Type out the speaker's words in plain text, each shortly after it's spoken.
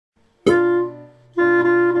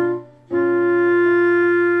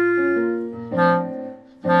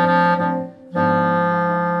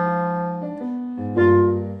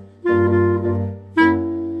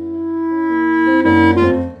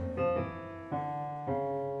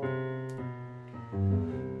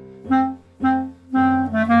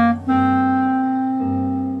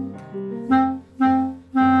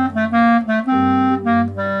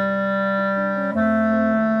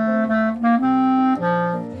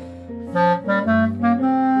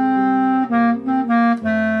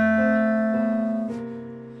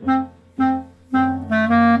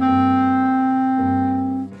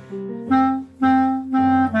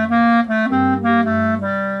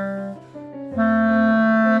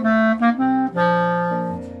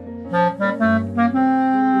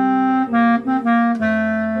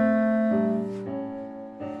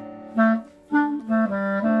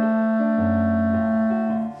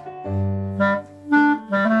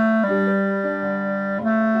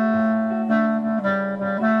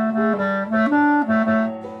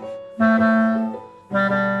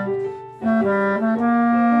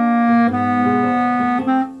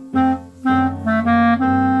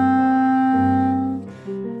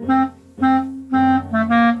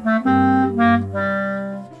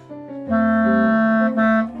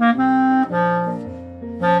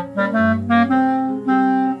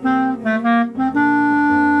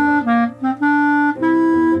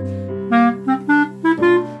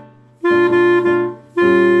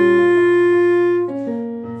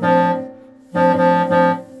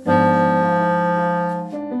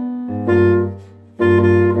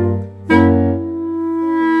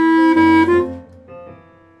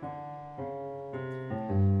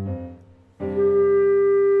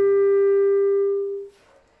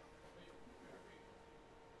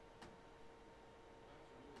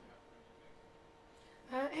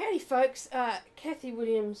folks, Kathy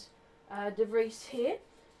Williams-DeVries here,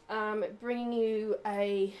 bringing you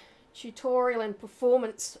a tutorial and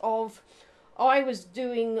performance of I Was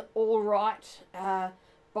Doing All Right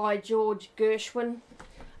by George Gershwin,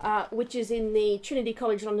 which is in the Trinity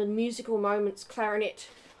College London Musical Moments Clarinet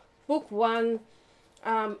Book 1,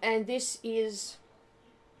 and this is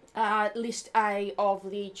List A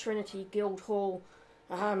of the Trinity Guildhall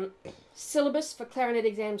syllabus for clarinet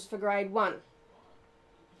exams for grade 1.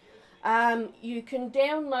 You can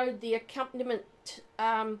download the accompaniment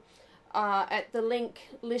at the link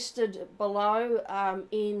listed below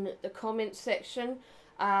in the comments section.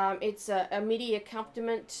 It's a MIDI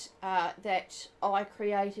accompaniment that I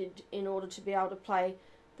created in order to be able to play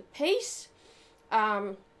the piece.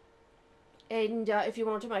 And if you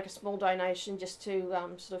wanted to make a small donation just to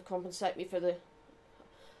sort of compensate me for the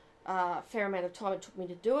fair amount of time it took me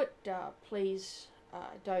to do it, please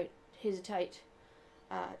don't hesitate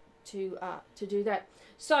to do that.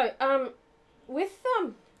 So with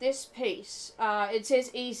this piece, it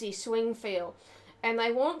says easy swing feel, and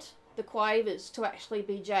they want the quavers to actually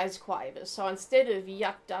be jazz quavers. So instead of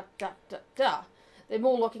yuck da da da da, they're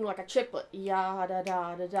more looking like a triplet, ya da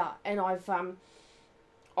da da da. And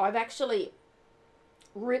I've actually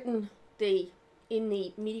written in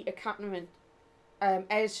the MIDI accompaniment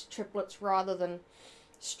as triplets rather than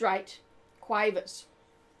straight quavers.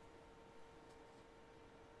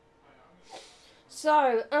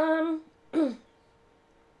 So,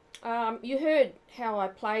 you heard how I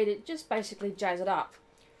played it, just basically jazz it up.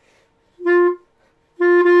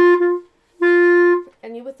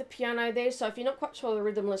 And you're with the piano there, so if you're not quite sure of the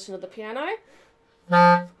rhythm, listen to the piano.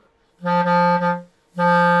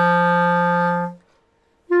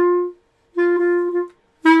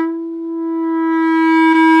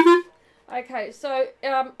 Okay, so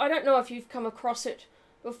I don't know if you've come across it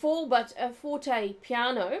before, but a forte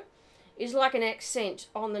piano is like an accent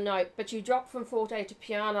on the note, but you drop from forte to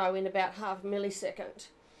piano in about half a millisecond,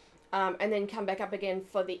 and then come back up again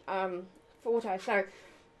for the forte. So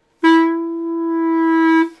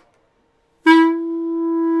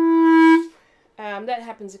that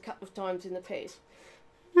happens a couple of times in the piece.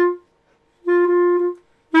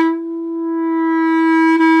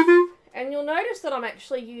 And you'll notice that I'm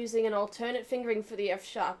actually using an alternate fingering for the F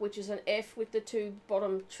sharp, which is an F with the two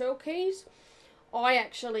bottom trill keys. I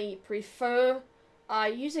actually prefer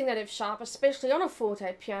using that F sharp, especially on a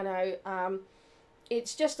forte piano.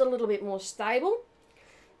 It's just a little bit more stable.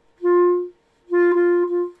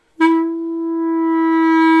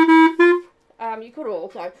 You could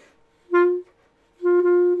also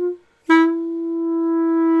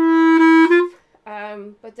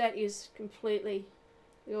but that is completely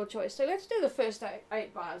your choice. So let's do the first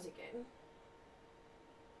eight bars again.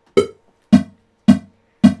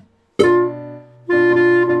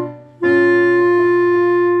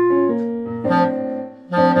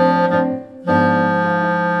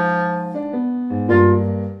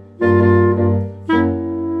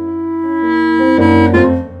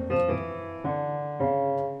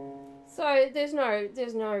 So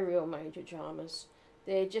there's no real major dramas.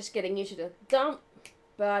 They're just getting used to the dum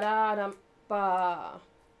ba da dum ba.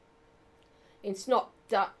 It's not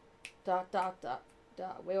da da da da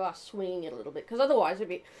da. We are swinging it a little bit, because otherwise it'd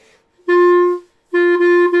be,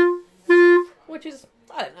 which is,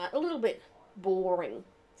 I don't know, a little bit boring.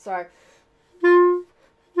 So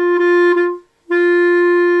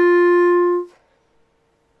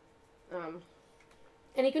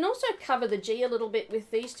and you can also cover the G a little bit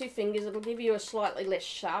with these two fingers. It'll give you a slightly less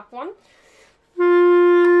sharp one.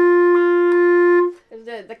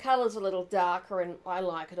 The colour's a little darker and I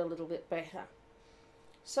like it a little bit better.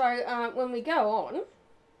 So when we go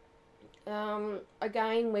on,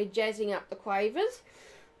 again we're jazzing up the quavers.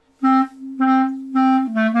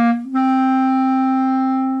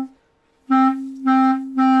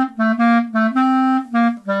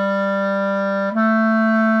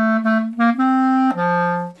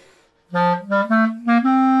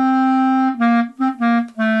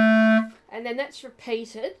 And then that's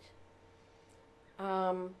repeated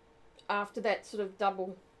after that sort of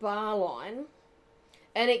double bar line,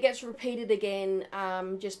 and it gets repeated again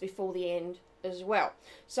just before the end as well.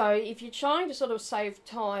 So if you're trying to sort of save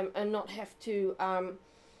time and not have to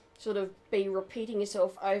sort of be repeating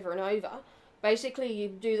yourself over and over, basically you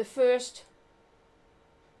do the first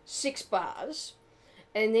 6 bars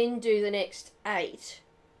and then do the next 8,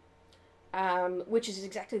 which is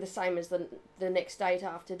exactly the same as the next 8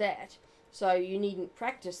 after that. So you needn't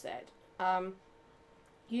practice that.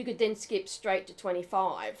 You could then skip straight to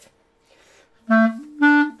 25.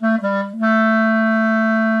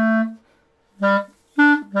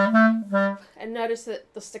 And notice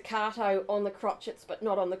that the staccato on the crotchets but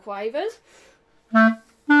not on the quavers.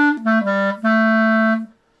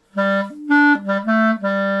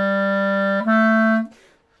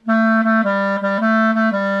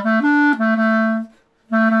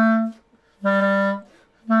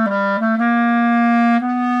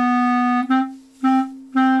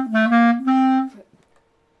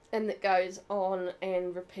 And that goes on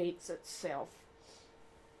and repeats itself.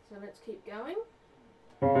 So let's keep going.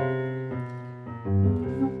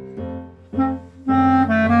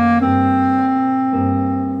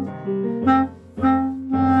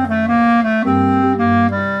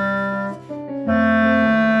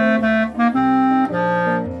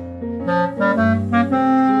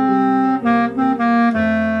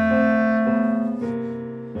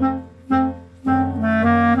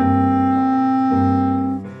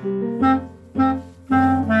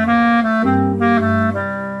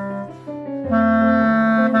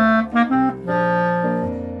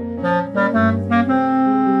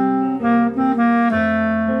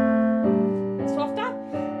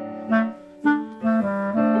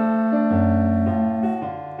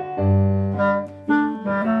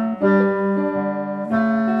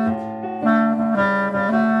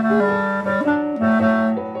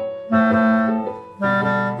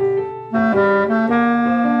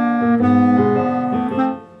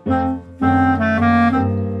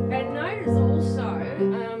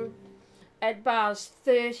 Bars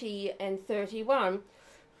 30 and 31,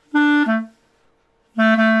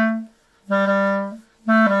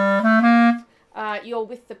 you're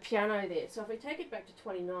with the piano there. So if we take it back to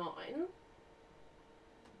 29,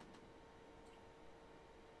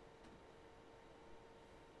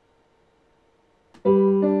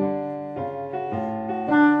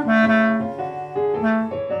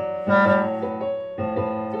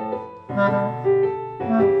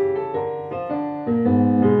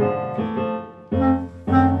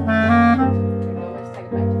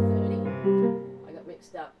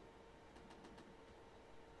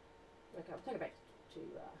 okay, I'll take it back to,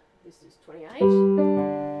 this is 28.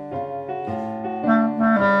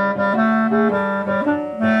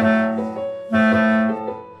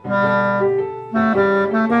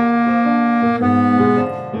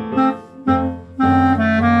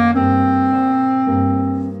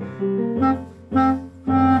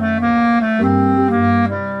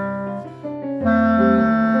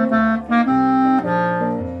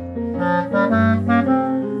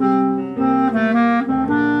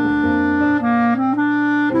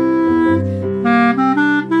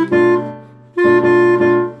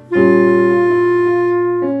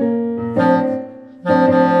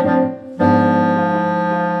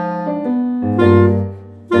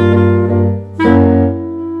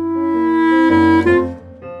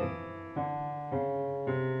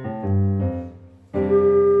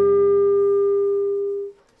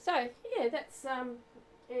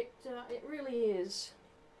 It really is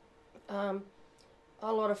a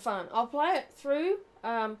lot of fun. I'll play it through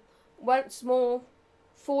once more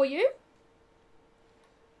for you,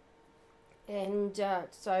 and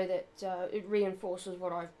so that it reinforces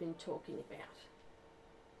what I've been talking about.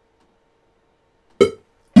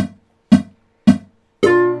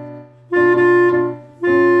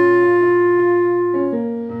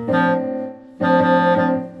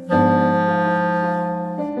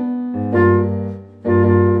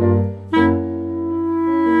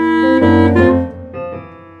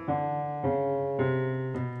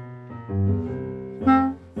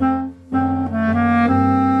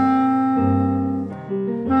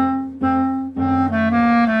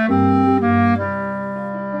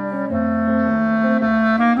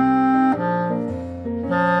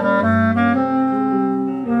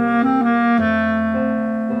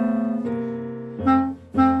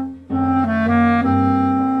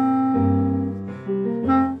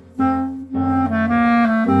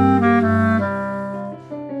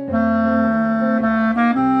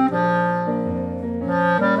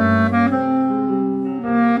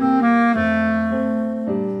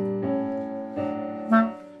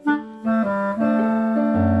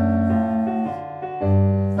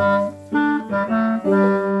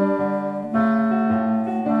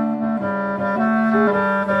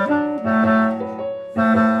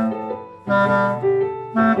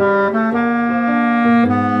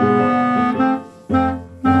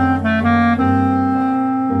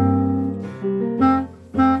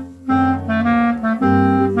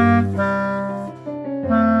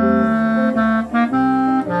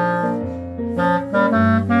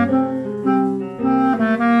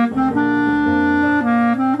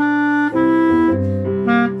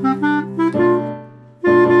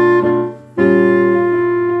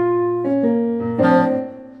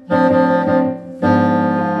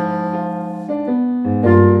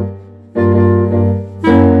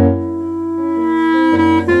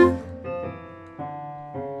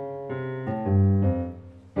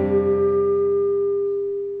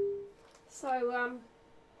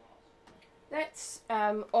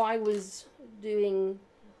 was doing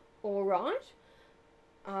all right.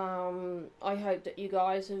 I hope that you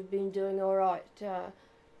guys have been doing all right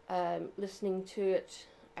listening to it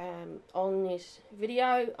on this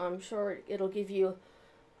video. I'm sure it'll give you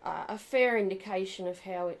a fair indication of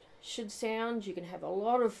how it should sound. You can have a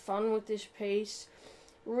lot of fun with this piece,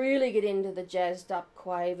 really get into the jazzed up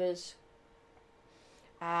quavers,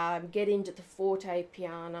 get into the forte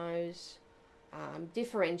pianos,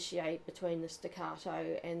 differentiate between the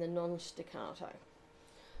staccato and the non-staccato.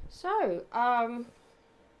 So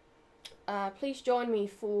please join me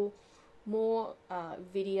for more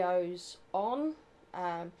videos on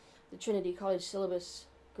the Trinity College Syllabus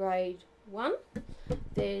Grade 1.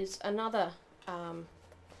 There's another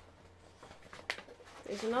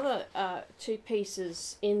two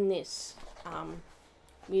pieces in this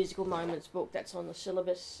Musical Moments book that's on the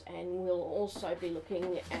syllabus, and we'll also be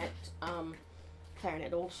looking at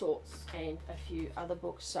Clarinet All Sorts and a few other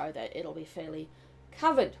books, so that it'll be fairly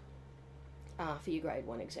covered for your Grade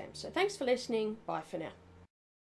 1 exam. So thanks for listening. Bye for now.